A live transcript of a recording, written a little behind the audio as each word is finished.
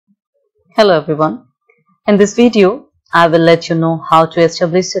Hello everyone. In this video, I will let you know how to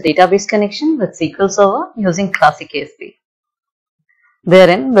establish a database connection with SQL Server using Classic ASP.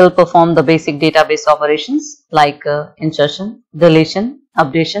 Therein, we'll perform the basic database operations like insertion, deletion,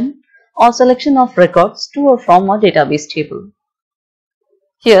 updation, or selection of records to or from a database table.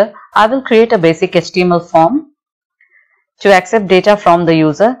 Here, I will create a basic HTML form to accept data from the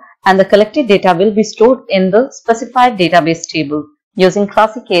user, and the collected data will be stored in the specified database table using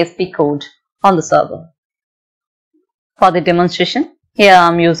Classic ASP code on the server. For the demonstration, here I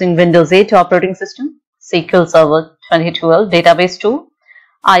am using Windows 8 operating system, SQL Server 2012 database tool,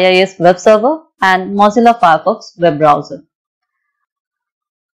 IIS web server, and Mozilla Firefox web browser.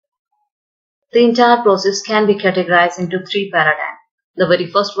 The entire process can be categorized into three paradigms. The very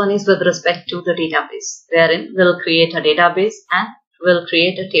first one is with respect to the database, wherein we'll create a database and we'll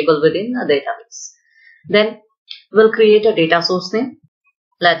create a table within a database. Then we'll create a data source name.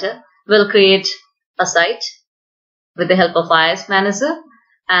 Later, we'll create a site with the help of IIS Manager.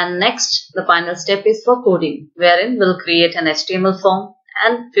 And next, the final step is for coding, wherein we'll create an HTML form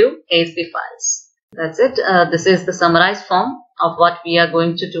and few ASP files. That's it. This is the summarized form of what we are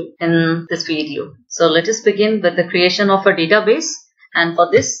going to do in this video. So let us begin with the creation of a database. And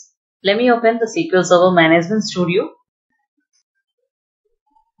for this, let me open the SQL Server Management Studio.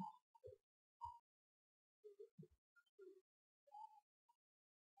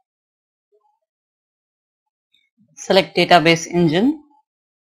 Select Database Engine.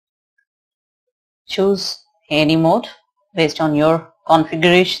 Choose any mode based on your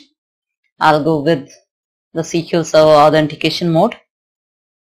configuration. I'll go with the SQL Server Authentication mode.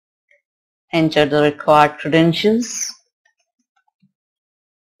 Enter the required credentials.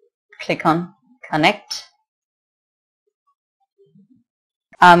 Click on Connect.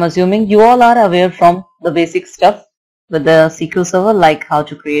 I'm assuming you all are aware from the basic stuff with the SQL Server, like how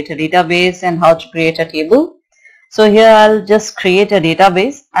to create a database and how to create a table. So here I'll just create a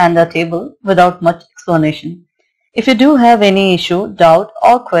database and a table without much explanation. If you do have any issue, doubt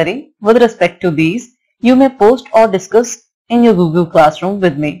or query with respect to these, you may post or discuss in your Google Classroom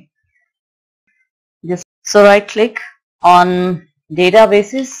with me. So right click on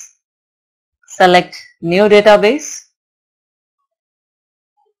Databases, select New Database.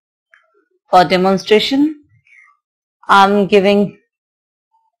 For demonstration, I'm giving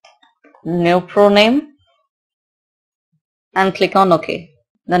new pro name and click on OK.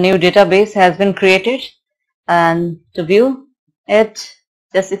 The new database has been created, and to view it,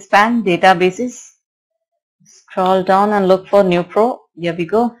 just expand databases, scroll down and look for new pro. Here we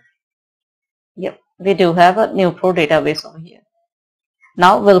go. Yep, we do have a new pro database over here.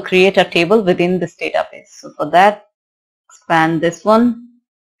 Now we'll create a table within this database. So for that, expand this one,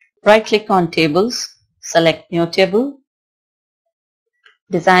 right click on tables, select new table,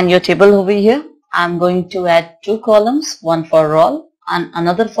 design your table over here. I'm going to add two columns, one for role and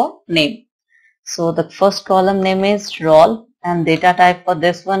another for name. So the first column name is role and data type for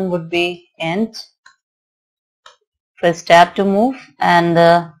this one would be int. Press tab to move, and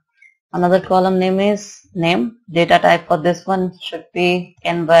another column name is name. Data type for this one should be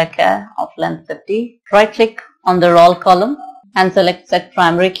n-var of length 50. Right click on the role column and select set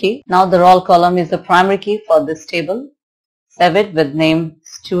primary key. Now the role column is the primary key for this table. Save it with name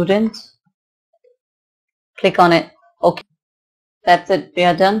student. Click on it. OK. That's it. We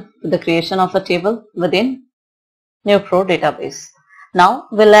are done with the creation of a table within new pro database. Now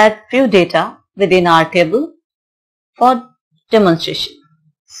we'll add few data within our table for demonstration.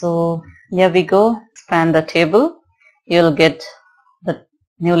 So here we go. Expand the table. You'll get the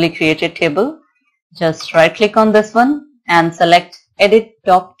newly created table. Just right click on this one and select edit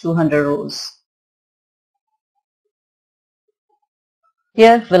top 200 rows.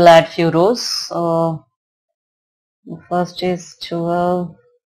 Here we'll add few rows. So the first is 12,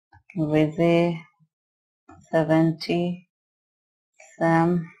 Vize, 70,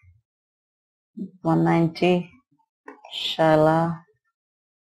 Sam, 190, Shala,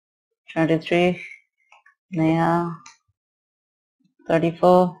 23, Neha,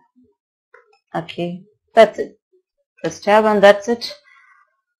 34, okay, that's it. Press tab and that's it.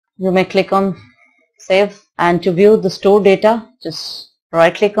 You may click on save, and to view the stored data, just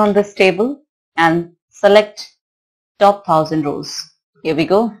right click on this table and select top 1000 rows. Here we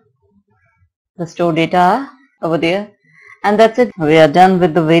go. The stored data over there, and that's it. We are done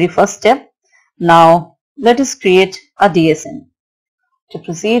with the very first step. Now let us create a DSN. To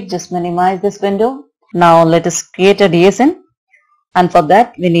proceed, just minimize this window. Now let us create a DSN, and for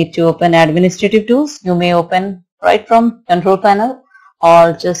that we need to open administrative tools. You may open right from control panel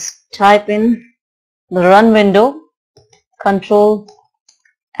or just type in the run window, control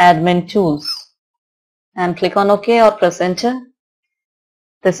admin tools and click on OK or press enter.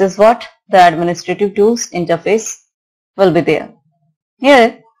 This is what the administrative tools interface will be there.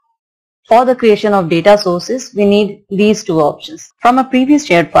 Here, for the creation of data sources, we need these two options. From a previous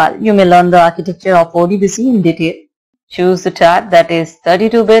shared file, you may learn the architecture of ODBC in detail. Choose the type, that is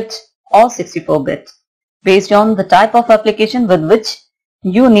 32-bit or 64-bit, based on the type of application with which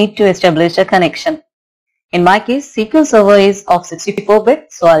you need to establish a connection. In my case, SQL Server is of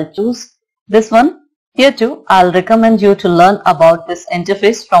 64-bit, so I'll choose this one. Here too, I'll recommend you to learn about this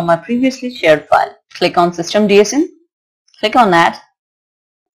interface from my previously shared file. Click on System DSN, click on Add,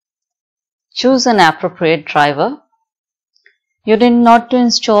 choose an appropriate driver. You need not to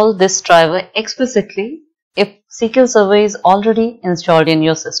install this driver explicitly if SQL Server is already installed in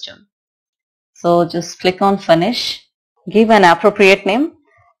your system. So just click on Finish, give an appropriate name.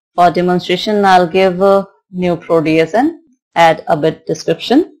 For demonstration, I'll give a new Pro DSN, add a bit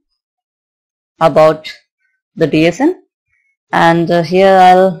description about the DSN, and here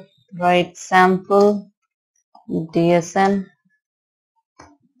I'll write sample DSN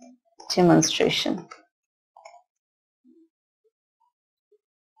demonstration.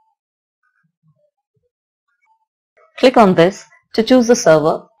 Click on this to choose the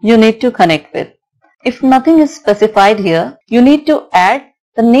server you need to connect with. If nothing is specified here, you need to add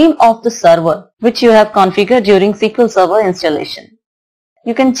the name of the server which you have configured during SQL Server installation.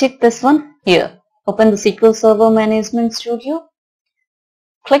 You can check this one here. Open the SQL Server Management Studio.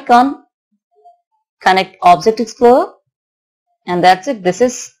 Click on Connect Object Explorer, and that's it. This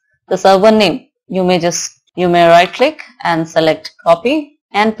is the server name. You may right click and select copy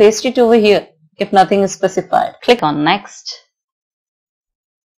and paste it over here if nothing is specified. Click on Next.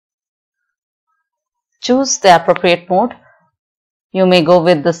 Choose the appropriate mode. You may go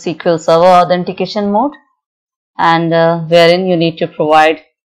with the SQL Server Authentication mode, and wherein you need to provide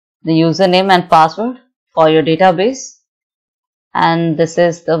the username and password for your database. And this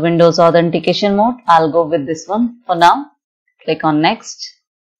is the Windows Authentication mode. I'll go with this one for now. Click on Next.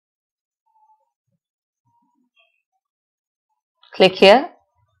 Click here,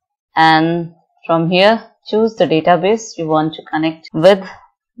 and from here choose the database you want to connect with.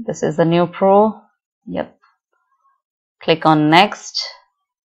 This is the new Pro. Yep. Click on Next.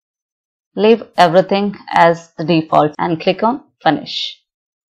 Leave everything as the default and click on Finish.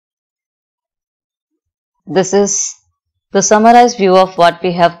 This is the summarized view of what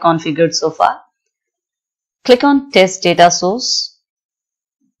we have configured so far. Click on Test Data Source.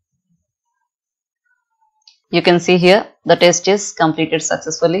 You can see here the test is completed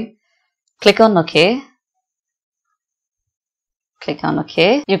successfully. Click on OK. Click on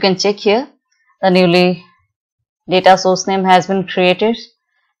OK. You can check here the newly data source name has been created,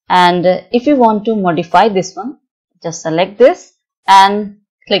 and if you want to modify this one, just select this and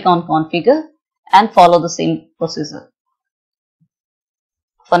click on Configure and follow the same procedure.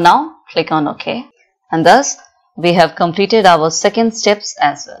 For now, click on OK, and thus we have completed our second steps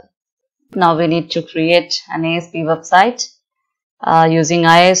as well. Now we need to create an ASP website using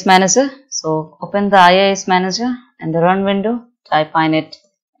IIS Manager. So open the IIS Manager in the Run window, type init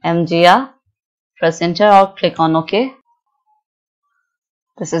mgr, press enter or click on OK.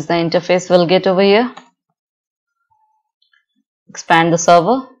 This is the interface we'll get over here. Expand the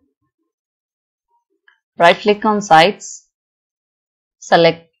server. Right click on Sites.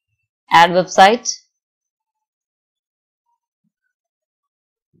 Select Add Website.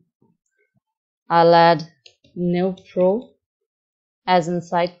 I'll add New Pro as in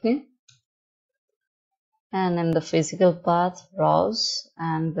site name. And in the physical path, browse,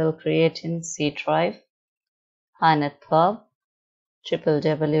 and we'll create in C drive, inet pub,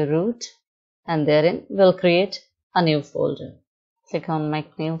 www root, and therein we'll create a new folder. Click on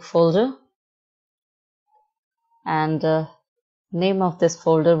Make New Folder, and name of this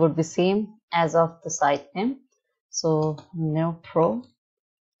folder would be same as of the site name. So New Pro,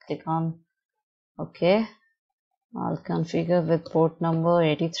 click on OK. I'll configure with port number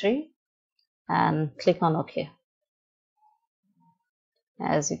 83 and click on OK.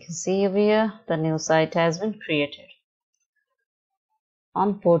 As you can see over here, the new site has been created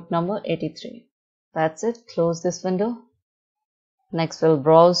on port number 83. That's it. Close this window. Next, we'll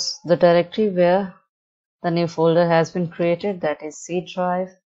browse the directory where the new folder has been created, that is C drive,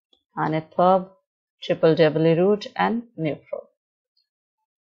 inet pub, www root, and new pro.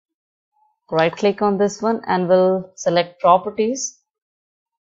 Right click on this one and we'll select Properties.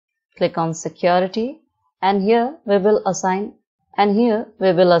 Click on Security, and here we will assign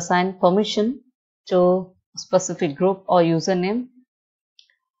permission to a specific group or username.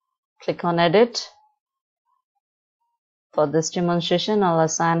 Click on Edit. For this demonstration, I'll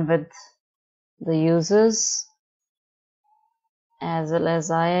assign with the users as well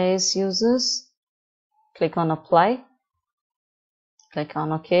as IIS users. Click on apply, click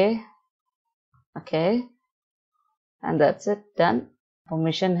on OK, and that's it, done.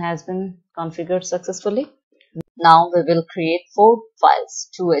 Permission has been configured successfully. Now we will create 4 files,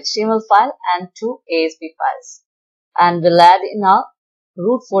 2 HTML files and 2 ASP files, and we'll add in our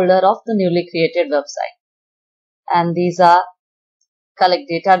root folder of the newly created website. And these are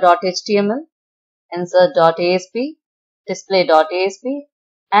collectdata.html, insert.asp, display.asp,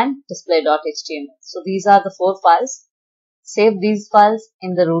 and display.html. So these are the 4 files. Save these files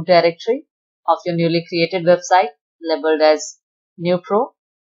in the root directory of your newly created website labeled as new pro.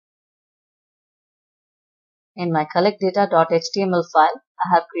 In my collectdata.html file,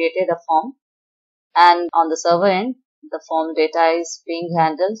 I have created a form, and on the server end, the form data is being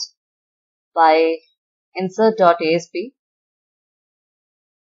handled by insert.asp.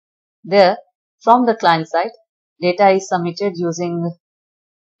 There, from the client side, data is submitted using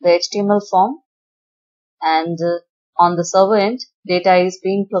the HTML form, and on the server end, data is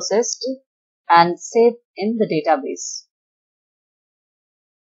being processed and saved in the database.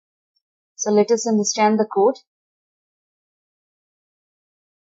 So let us understand the code.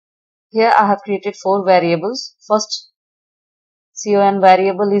 Here I have created 4 variables. First, con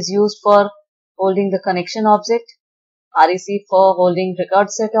variable is used for holding the connection object, rec for holding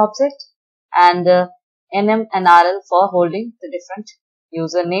record set object, and nm and rl for holding the different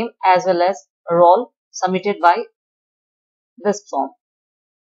username as well as role submitted by this form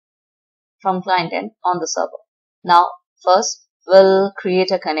from client end on the server. Now first we'll create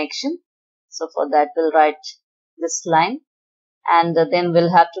a connection. So for that we'll write this line, and then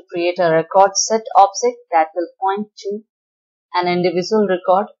we'll have to create a record set object that will point to an individual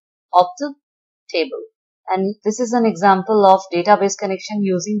record of the table. And this is an example of database connection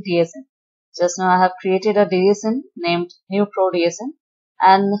using DSN. Just now I have created a DSN named new pro DSN,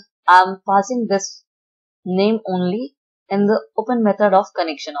 and I'm passing this name only in the open method of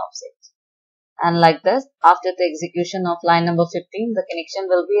connection object. And like this, after the execution of line number 15, the connection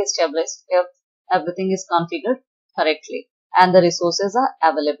will be established if everything is configured correctly and the resources are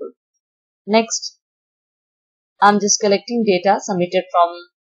available. Next, I'm just collecting data submitted from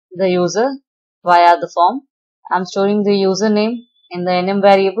the user via the form. I'm storing the username in the nm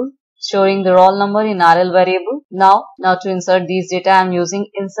variable, storing the roll number in rl variable. Now to insert these data, I'm using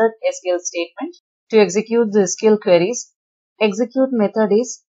insert SQL statement. To execute the SQL queries, execute method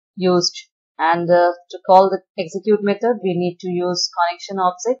is used, and to call the execute method we need to use connection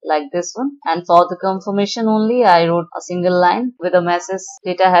object like this one, and for the confirmation only I wrote a single line with a message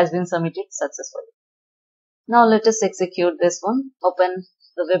data has been submitted successfully. Now let us execute this one. Open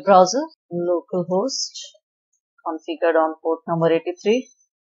the web browser, localhost configured on port number 83,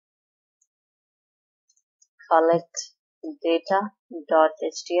 collect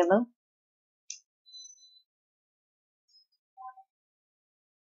data.html.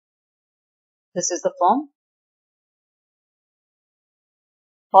 This is the form.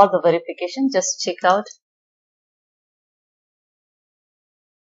 For the verification, just check out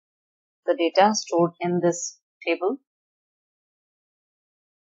the data stored in this table.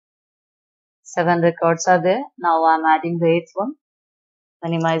 7 records are there. Now I'm adding the 8th one.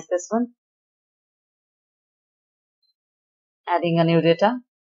 Minimize this one. Adding a new data.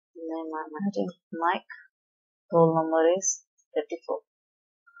 Name I'm adding Mike. Roll number is 34.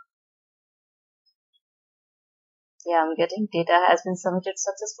 Yeah, I'm getting data has been submitted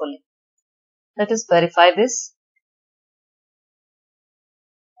successfully. Let us verify this.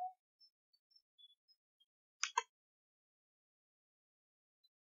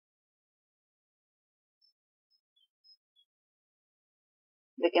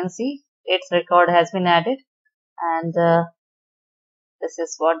 We can see 8th record has been added, and this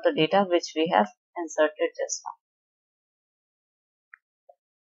is what the data which we have inserted just now.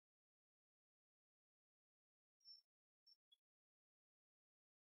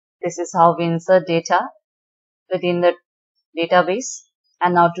 This is how we insert data within the database.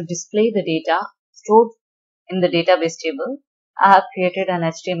 And now to display the data stored in the database table, I have created an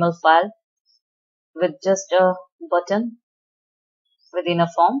HTML file with just a button within a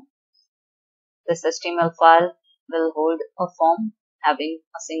form. This HTML file will hold a form having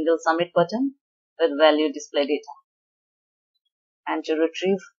a single submit button with value display data. And to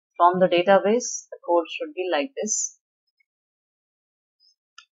retrieve from the database, the code should be like this.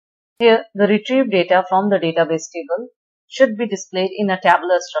 Here, the retrieved data from the database table should be displayed in a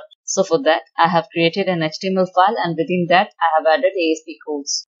tabular structure. So for that, I have created an HTML file, and within that, I have added ASP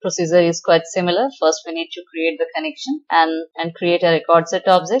codes. procedure is quite similar. First, we need to create the connection and create a record set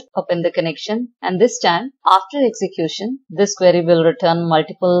object, open the connection, and this time, after execution, this query will return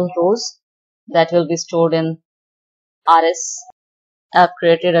multiple rows that will be stored in RS. I've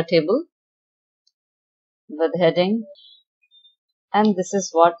created a table with heading, and this is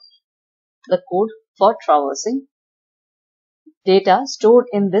what the code for traversing data stored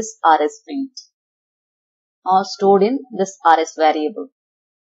in this RS field or stored in this RS variable.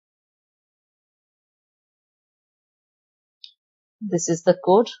 This is the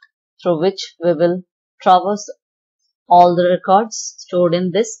code through which we will traverse all the records stored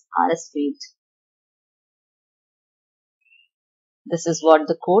in this RS field. This is what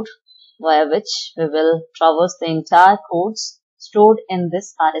the code via which we will traverse the entire codes stored in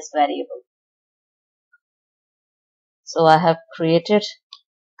this RS variable. So I have created,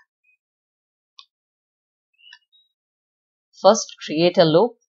 first create a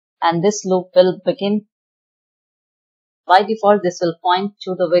loop, and this loop will begin. By default, this will point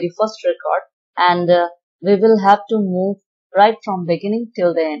to the very first record, and we will have to move right from beginning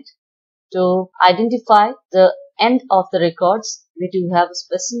till the end. To identify the end of the records, we do have a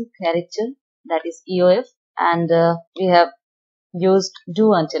special character, that is EOF, and we have used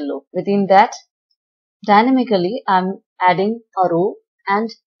do until loop. Within that, dynamically I'm adding a row, and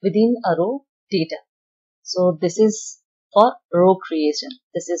within a row data. So this is for row creation.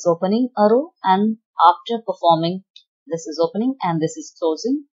 This is opening a row, and after performing, this is opening and this is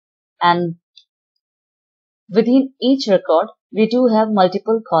closing. And within each record, we do have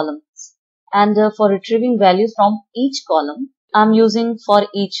multiple columns. And for retrieving values from each column, I'm using for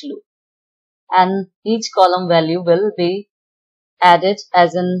each loop. And each column value will be added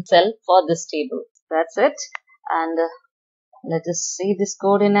as in cell for this table. That's it. And let us see this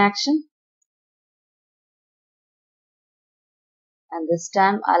code in action. And this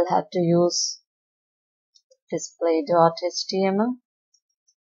time I'll have to use display.html.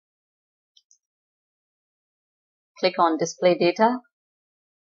 Click on display data.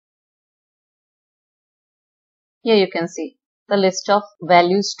 Here you can see the list of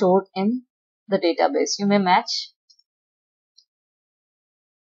values stored in the database. You may match.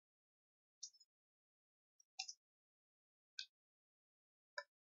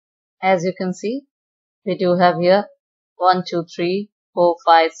 As you can see, we do have here 1, 2, 3, 4,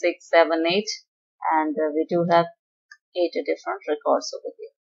 5, 6, 7, 8, and we do have 8 different records over here.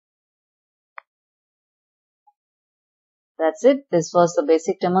 That's it. This was the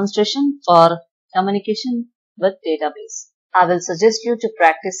basic demonstration for communication with database. I will suggest you to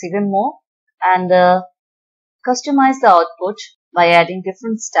practice even more and customize the output by adding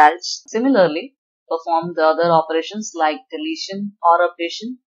different styles. Similarly, perform the other operations like deletion or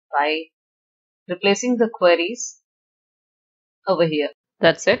updation by replacing the queries over here.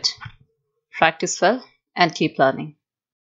 That's it. Practice well and keep learning.